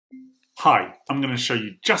Hi, I'm going to show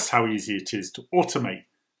you just how easy it is to automate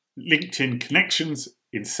LinkedIn connections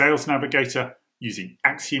in Sales Navigator using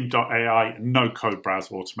Axiom.ai, a no-code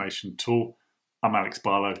browser automation tool. I'm Alex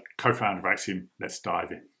Barlow, co-founder of Axiom. Let's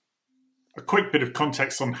dive in. A quick bit of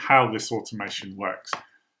context on how this automation works.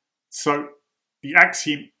 So the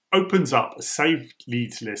Axiom opens up a saved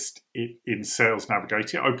leads list in Sales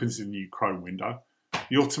Navigator. It opens in a new Chrome window.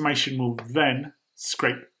 The automation will then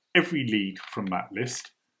scrape every lead from that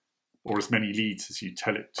list, or as many leads as you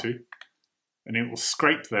tell it to, and it will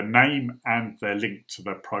scrape their name and their link to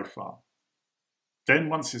their profile. Then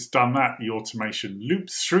once it's done that, the automation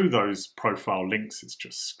loops through those profile links it's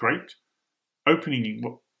just scraped, opening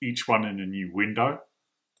each one in a new window,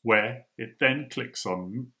 where it then clicks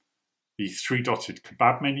on the three-dotted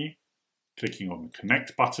kebab menu, clicking on the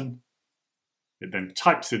connect button. It then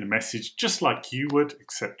types in a message just like you would,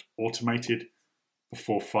 except automated,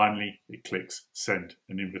 before finally it clicks send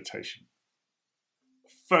an invitation.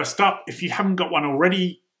 First up, if you haven't got one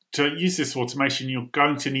already, to use this automation, you're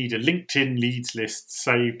going to need a LinkedIn leads list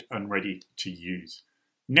saved and ready to use.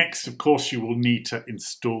 Next, of course, you will need to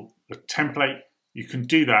install the template. You can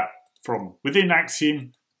do that from within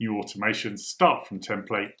Axiom, new automations, start from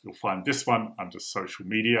template. You'll find this one under social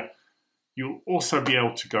media. You'll also be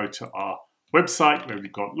able to go to our website where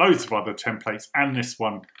we've got loads of other templates and this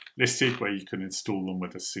one listed where you can install them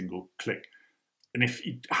with a single click. And if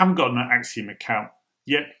you haven't got an Axiom account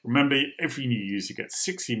yet, remember every new user gets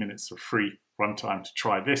 60 minutes of free runtime to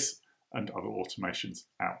try this and other automations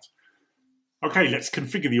out. Okay, let's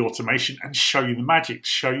configure the automation and show you the magic,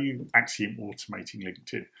 show you Axiom automating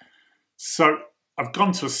LinkedIn. So I've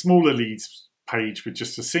gone to a smaller leads page with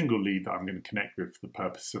just a single lead that I'm going to connect with for the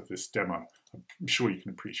purpose of this demo. I'm sure you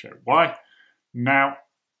can appreciate why. Now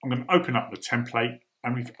I'm going to open up the template,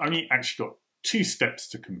 and we've only actually got 2 steps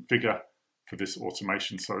to configure for this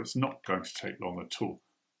automation, so it's not going to take long at all.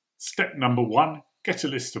 Step number 1, get a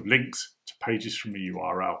list of links to pages from the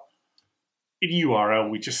URL. In URL,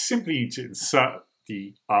 we just simply need to insert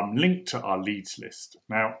the link to our leads list.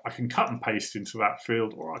 Now I can cut and paste into that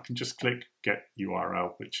field, or I can just click get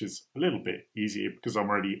URL, which is a little bit easier because I'm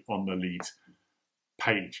already on the leads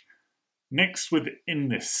page. Next, within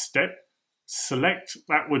this step, select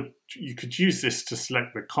you could use this to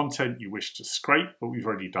select the content you wish to scrape, but we've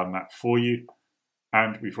already done that for you,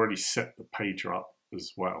 and we've already set the pager up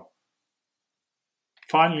as well.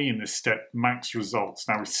 Finally, in this step, max results.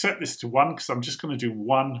 Now we set this to 1 because I'm just going to do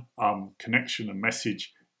 1 connection and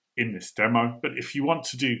message in this demo, but if you want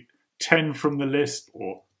to do 10 from the list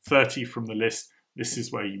or 30 from the list, this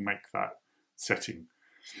is where you make that setting.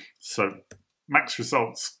 So max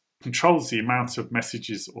results controls the amount of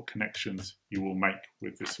messages or connections you will make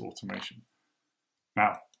with this automation.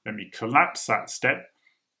 Now, let me collapse that step,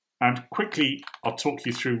 and quickly I'll talk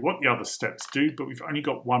you through what the other steps do, but we've only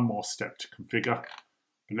got 1 more step to configure.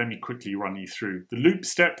 But let me quickly run you through the loop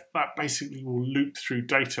step. That basically will loop through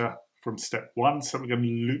data from step 1, so we're going to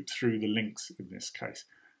loop through the links in this case.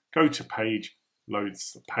 Go to page,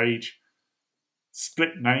 loads the page.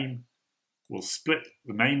 Split name. We'll split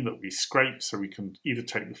the name that we scrape, so we can either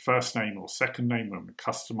take the first name or second name when we're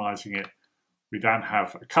customizing it. We then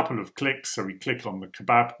have a couple of clicks, so we click on the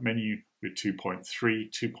kebab menu with 2.3,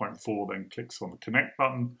 2.4 then clicks on the connect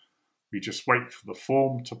button. We just wait for the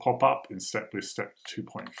form to pop up with step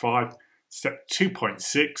 2.5. Step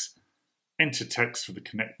 2.6, enter text for the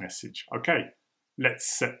connect message. Okay,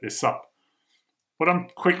 let's set this up. What I'm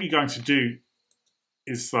quickly going to do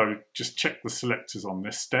is though just check the selectors on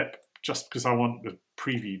this step, just because I want the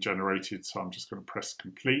preview generated, so I'm just going to press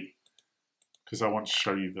complete because I want to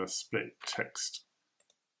show you the split text.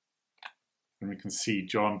 And we can see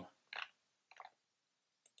John.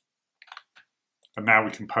 And now we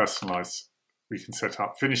can personalize. We can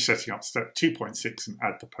finish setting up step 2.6 and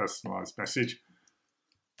add the personalized message.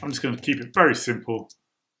 I'm just going to keep it very simple.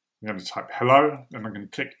 I'm going to type hello, and I'm going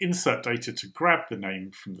to click insert data to grab the name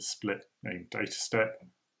from the split name data step.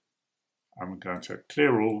 I'm going to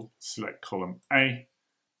clear all, select column A.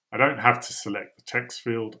 I don't have to select the text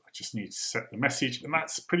field, I just need to set the message, and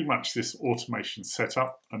that's pretty much this automation set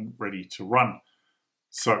up and ready to run.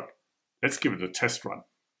 So let's give it a test run.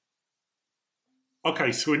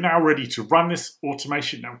 Okay, so we're now ready to run this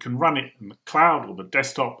automation. Now we can run it in the cloud or the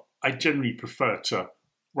desktop. I generally prefer to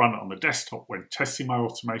run it on the desktop when testing my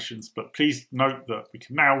automations, but please note that we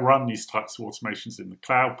can now run these types of automations in the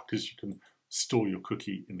cloud because you can store your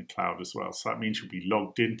cookie in the cloud as well. So that means you'll be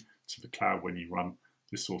logged in to the cloud when you run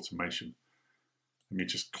this automation. Let me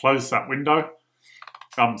just close that window.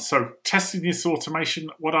 So testing this automation,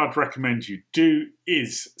 what I'd recommend you do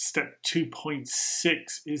is step 2.6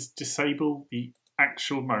 is disable the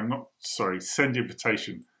actual, no, not, sorry, send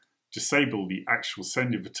invitation. Disable the actual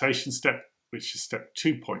send invitation step, which is step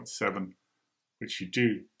 2.7, which you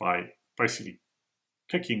do by basically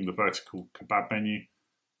clicking the vertical kebab menu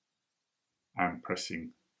and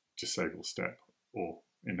pressing disable step or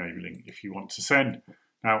enabling if you want to send.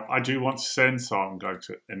 Now, I do want to send, so I'm going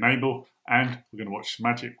to enable, and we're going to watch some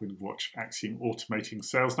magic. We're going to watch Axiom automating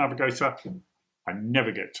Sales Navigator. I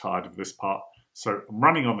never get tired of this part. So I'm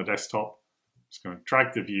running on the desktop. I'm just going to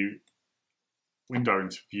drag the view window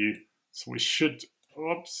into view. So we should,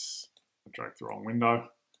 oops, I dragged the wrong window.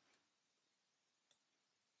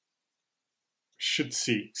 Should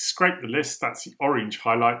see, scrape the list, that's the orange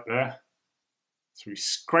highlight there. So we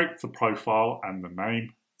scraped the profile and the name.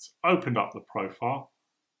 It's opened up the profile.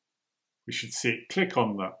 We should see it click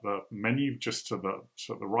on the menu just to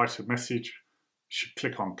the right of message. We should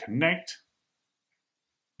click on connect.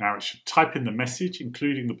 Now it should type in the message,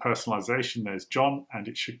 including the personalization. There's John, and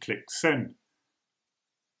it should click send.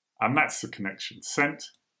 And that's the connection sent.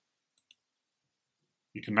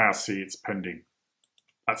 You can now see it's pending.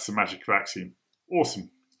 That's the magic of Axiom.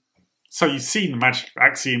 Awesome. So you've seen the magic of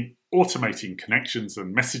Axiom automating connections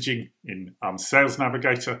and messaging in Sales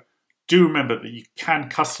Navigator. Do remember that you can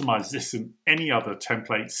customize this and any other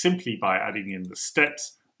template simply by adding in the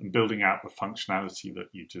steps and building out the functionality that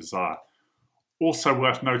you desire. Also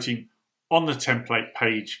worth noting, on the template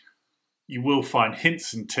page, you will find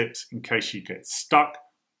hints and tips in case you get stuck.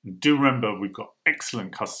 And do remember, we've got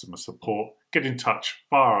excellent customer support. Get in touch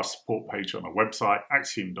via our support page on our website,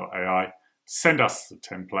 axiom.ai. Send us the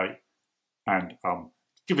template and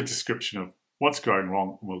give a description of what's going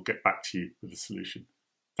wrong, and we'll get back to you with a solution.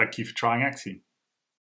 Thank you for trying Axiom.